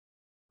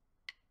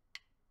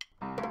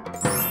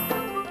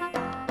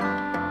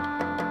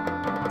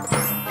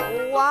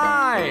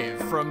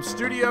Live from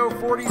Studio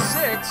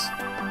 46,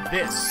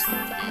 this is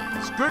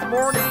Good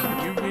Morning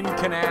Union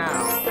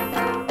Canal.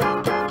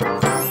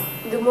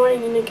 Good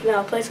morning, Union Canal,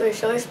 a place where we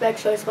show respect,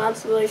 show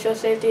responsibility, show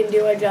safety, and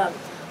do our job.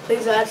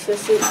 Please rise to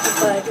salute the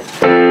flag.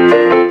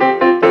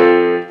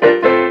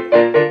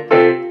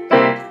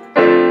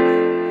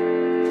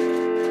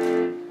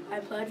 I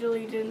pledge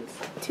allegiance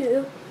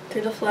to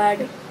the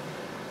flag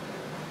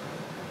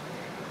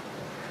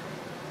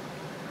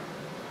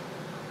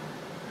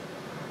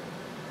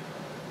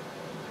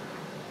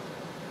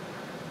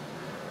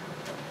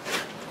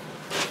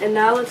and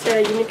now let's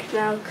say our Union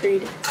Canal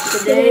Creed.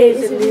 Today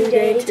is a new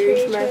day to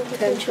reach my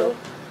potential.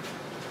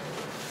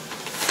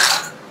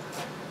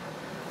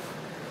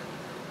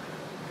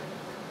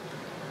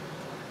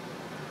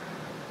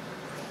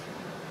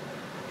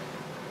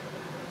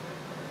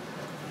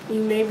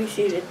 You may be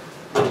seated.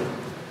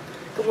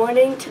 Good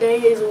morning.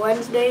 Today is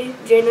Wednesday,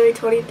 January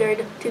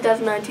 23rd,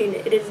 2019.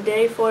 It is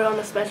day 4 on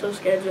the special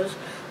schedules.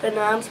 The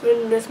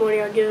announcements this morning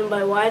are given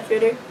by Wyatt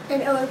Fitter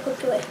and Ellen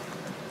Pookaway.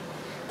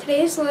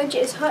 Today's lunch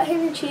is hot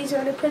ham and cheese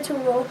on a pretzel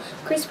roll,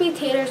 crispy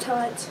tater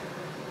tots.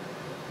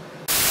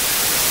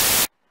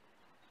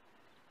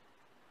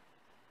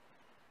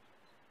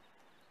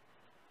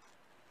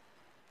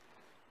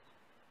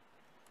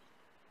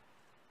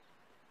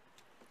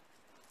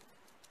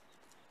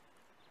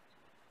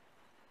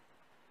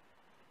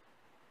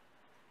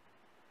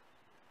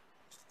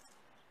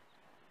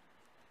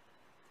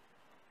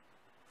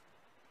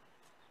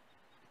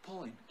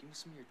 Pauline, give me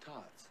some of your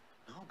tots.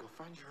 No, go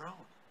find your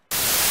own.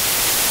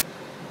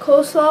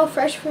 Coleslaw,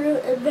 fresh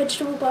fruit, and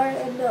vegetable bar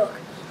and milk.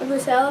 And the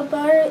salad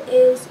bar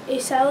is a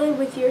salad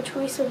with your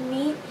choice of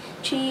meat,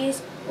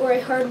 cheese, or a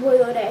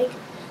hard-boiled egg.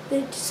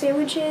 The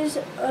sandwiches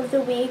of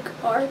the week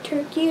are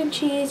turkey and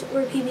cheese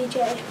or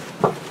PBJ.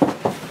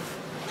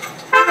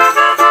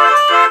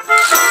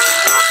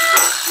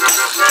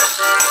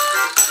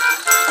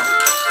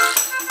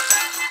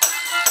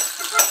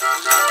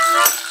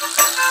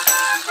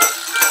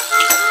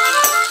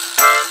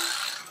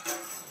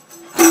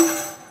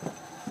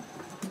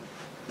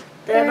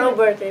 There are no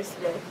birthdays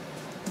today.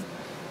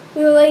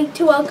 We would like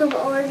to welcome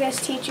all our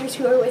guest teachers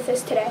who are with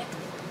us today.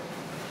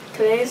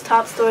 Today's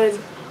top stories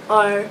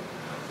are: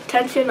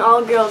 attention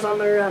all girls on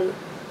the run.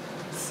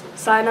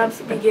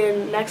 Sign-ups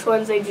begin next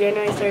Wednesday,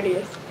 January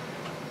 30th.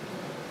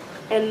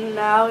 And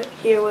now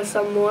here with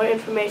some more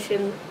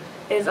information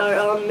is our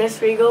own Miss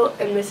Regal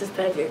and Mrs.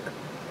 Pedrick.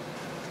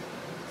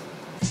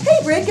 Hey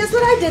Rick, guess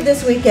what I did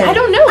this weekend? I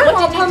don't know. I'm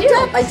all What did you pumped do?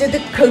 up. I did the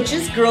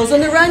Coaches Girls on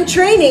the Run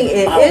training.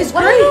 It is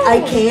wow. great.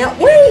 I can't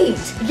wait.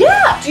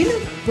 Yeah. Do you know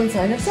when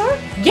sign-ups are?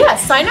 Yeah,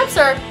 sign-ups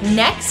are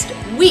next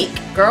week.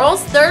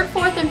 Girls, 3rd,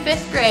 4th, and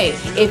 5th grade.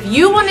 If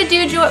you want to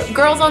do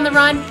Girls on the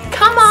Run,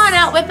 come on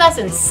out with us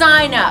and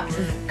sign up.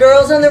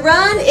 Girls on the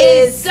Run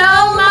is So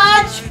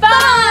much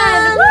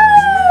fun!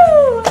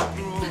 Woo!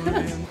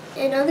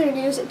 In other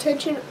news,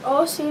 attention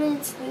all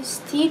students,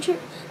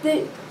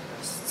 the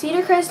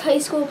Cedar Crest High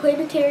School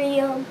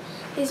Planetarium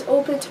is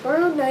open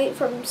tomorrow night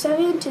from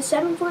 7 to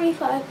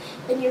 7:45,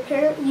 and you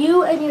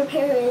and your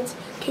parents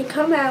can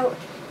come out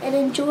and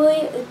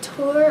enjoy a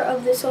tour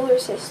of the solar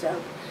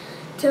system.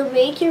 To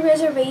make your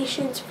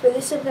reservations for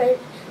this event,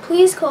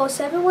 please call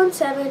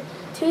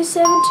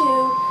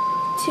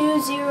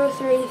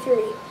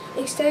 717-272-2033,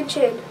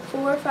 extension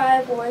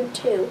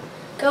 4512.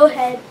 Go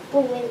ahead,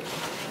 we'll wait.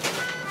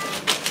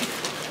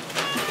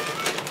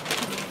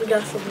 We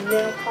got some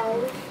nail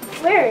polish.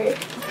 Where?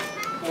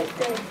 Right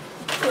there.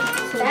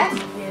 That?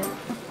 Yeah.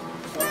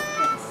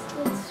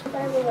 Let's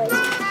find the light.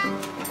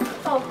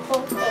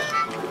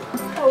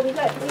 Oh, we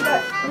got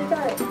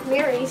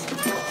Mary's.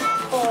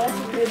 Oh, that's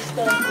some good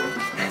stuff.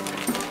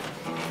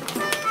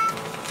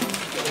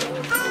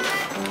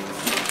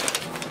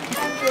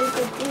 That's a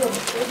good deal.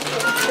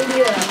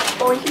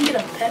 Oh, you can get a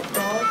pet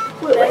dog.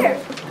 Where?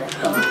 Pet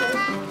dog.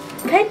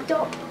 Pet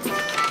dog.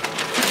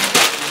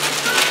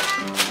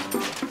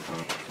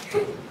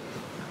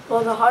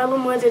 Well, the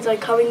Harlem Wizards are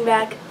coming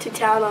back to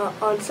town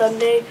on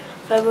Sunday,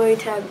 February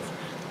 10th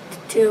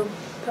to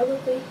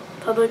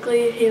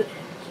publicly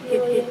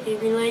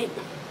humiliate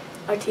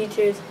our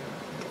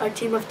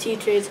team of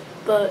teachers,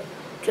 but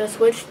just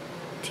which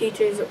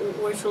teachers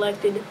were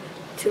selected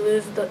to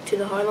lose to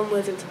the Harlem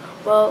Wizards?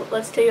 Well,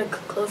 let's take a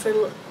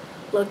closer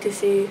look to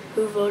see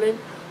who voted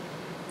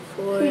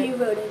for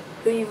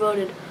Who you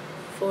voted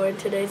for in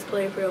today's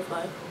player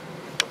profile.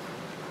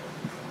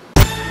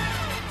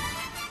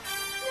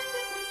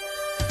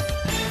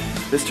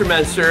 Mr.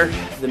 Menster,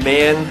 the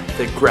man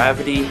that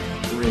gravity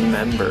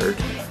remembered.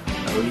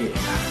 Oh yeah.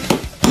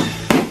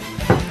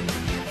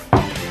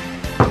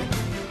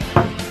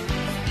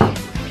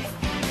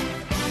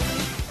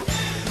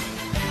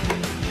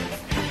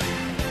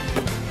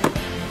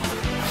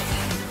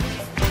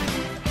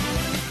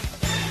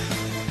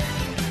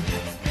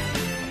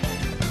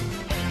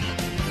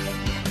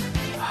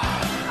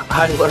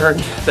 I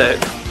learned that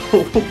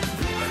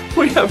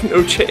we have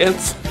no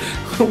chance.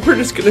 We're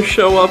just gonna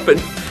show up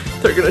and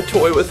they're gonna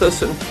toy with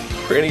us and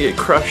we're gonna get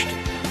crushed,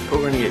 but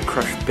we're gonna get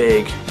crushed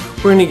big.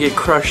 We're gonna get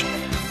crushed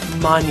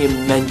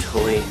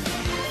monumentally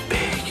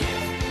big.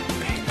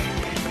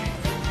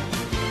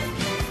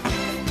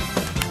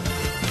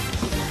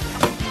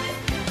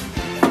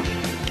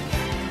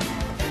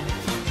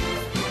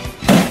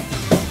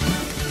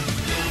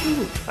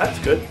 Ooh, that's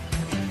good.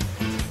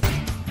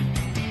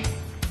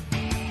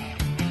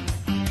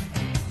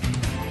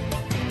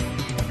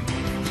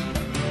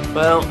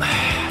 Well,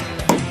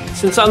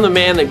 since I'm the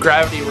man that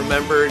gravity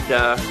remembered,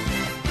 I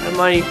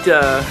might,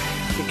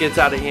 if it gets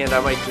out of hand, I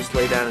might just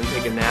lay down and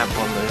take a nap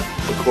on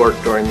the court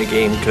during the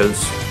game,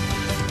 because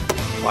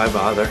why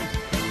bother?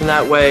 And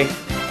that way,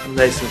 I'm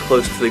nice and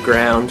close to the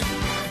ground.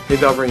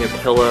 Maybe I'll bring a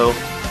pillow.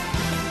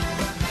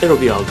 It'll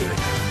be all good.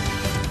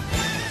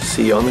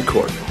 See you on the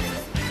court.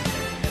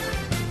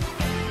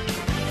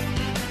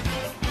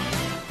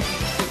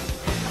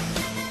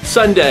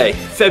 Sunday,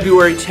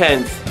 February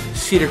 10th.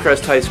 Cedar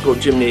Crest High School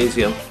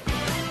Gymnasium.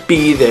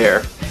 Be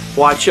there.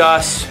 Watch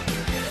us,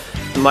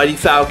 the Mighty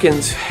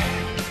Falcons,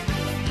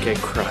 get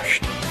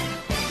crushed.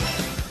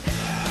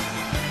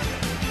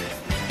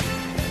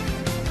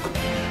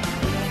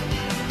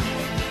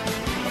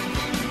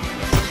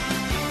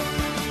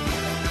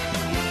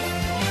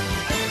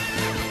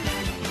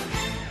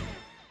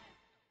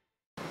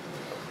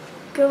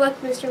 Good luck,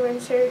 Mr.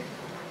 Windsor.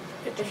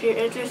 If you're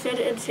interested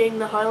in seeing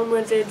the Harlem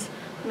Wizards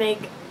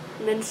make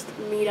minced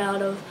meat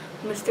out of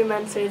Mr.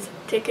 Menser's,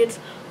 tickets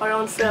are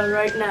on sale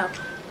right now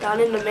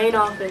down in the main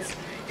office.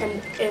 And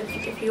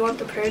if you want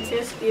to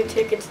purchase your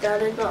tickets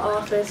down in the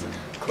office,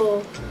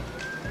 cool.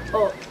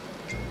 Oh,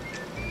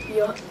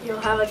 you'll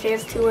have a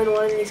chance to win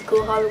one of these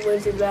cool Harlem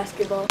Wizards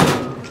basketball.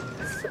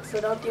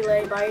 So don't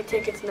delay, buy your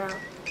tickets now.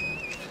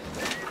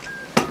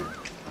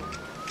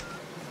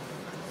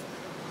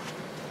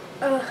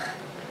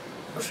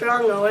 What's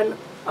wrong, Owen?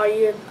 Are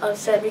you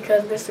upset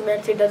because Mr.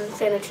 Menser doesn't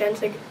stand a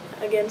chance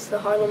against the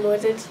Harlem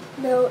Wizards?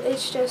 No,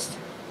 it's just...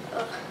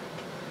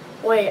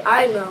 Wait,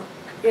 I know.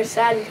 You're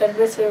sad because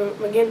Mr.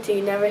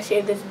 McGinty never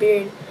shaved his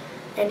beard,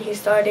 and he's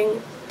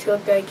starting to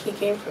look like he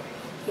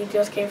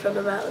just came from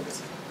the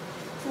mountains.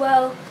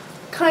 Well,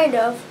 kind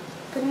of.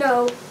 But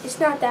no, it's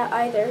not that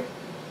either.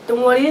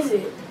 Then what is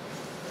it?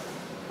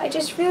 I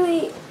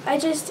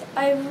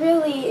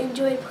really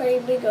enjoy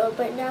playing bingo,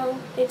 but now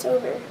it's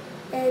over,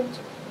 and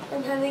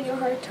I'm having a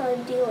hard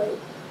time dealing.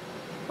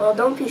 Well,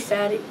 don't be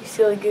sad, you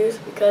silly goose,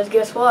 because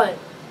guess what?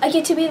 I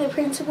get to be the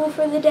principal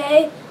for the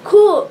day.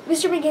 Cool,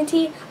 Mr.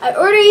 McGinty, I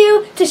order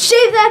you to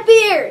shave that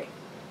beard!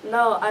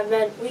 No, I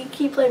meant we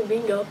keep playing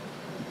bingo.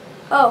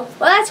 Oh,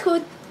 well that's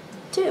cool,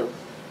 too.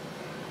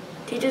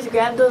 Teachers,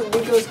 grab those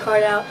bingo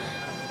cards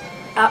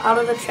out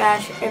of the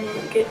trash and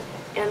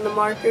the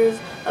markers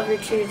of your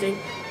choosing,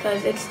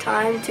 because it's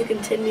time to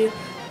continue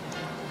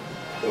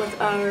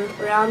with our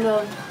round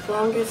of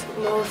longest,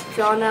 most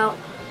drawn out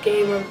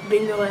game of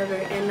bingo ever.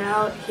 And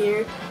now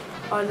here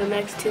are the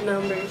next two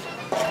numbers.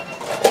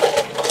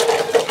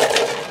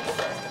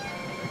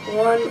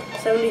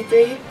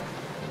 173.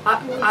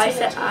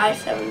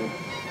 I-17.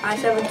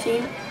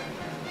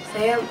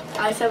 Sam,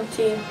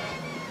 I-17.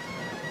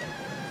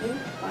 You?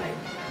 Alright.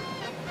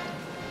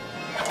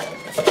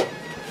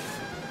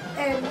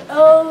 And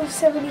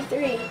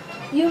 073.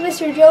 You,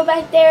 Mr. Joe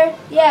back there?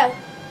 Yeah,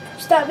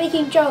 stop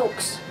making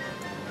jokes.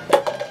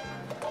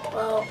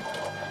 Well,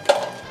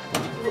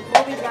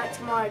 we'll be back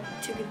tomorrow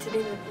to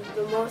continue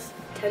the most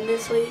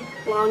tendency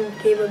long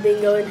game of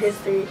bingo in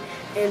history.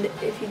 And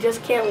if you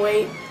just can't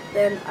wait,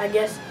 then I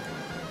guess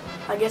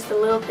the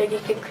little piggy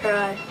can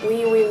cry.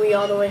 Wee wee wee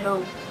all the way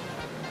home.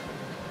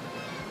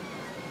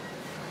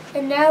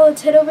 And now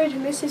let's head over to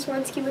Mrs.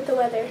 Wensky with the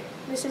weather.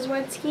 Mrs.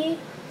 Wensky,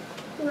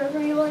 wherever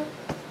you want.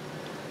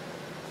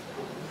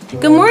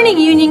 Good morning,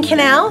 Union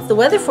Canal. The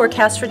weather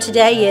forecast for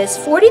today is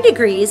 40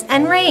 degrees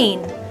and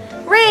rain.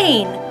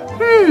 Rain.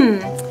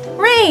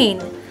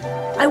 Rain.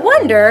 I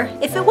wonder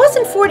if it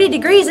wasn't 40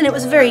 degrees and it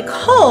was very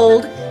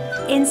cold,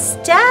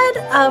 instead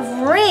of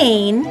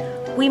rain,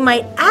 we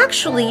might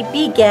actually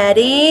be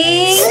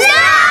getting snow!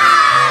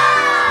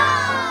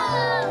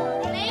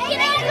 Make it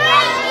a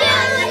great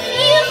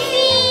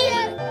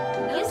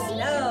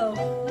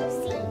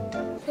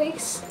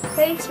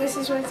Thanks,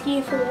 Mrs.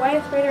 Wensky, for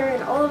Wyatt Ritter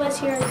and all of us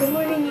here at Good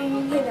Morning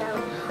Union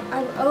Canal.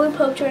 I'm Owen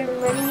Popejoy,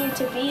 reminding you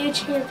to be a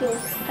champion.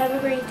 Have a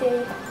great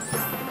day.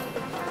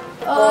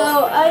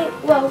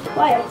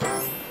 Wyatt,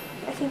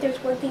 I think there's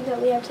one thing that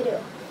we have to do.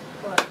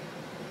 What?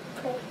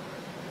 Pray.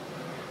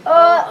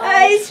 Oh,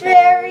 ice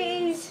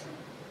fairies!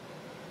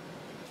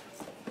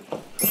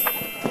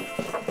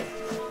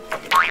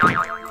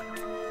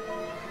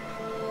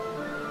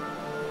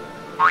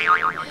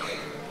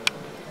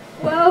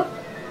 Well,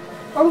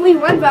 only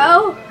one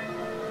bow?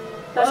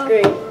 That's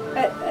great.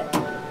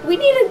 We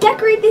need to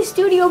decorate this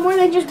studio more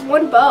than just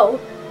one bow.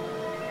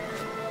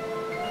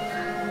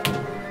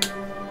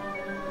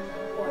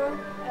 Well,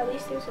 at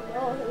least there's a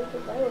ball that we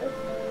can play with.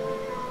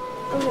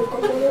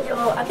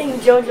 Yo, I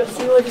think JoJo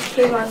Siwa just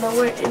came out of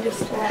nowhere and just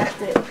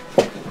slapped it.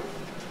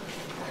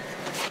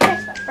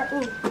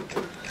 Ooh.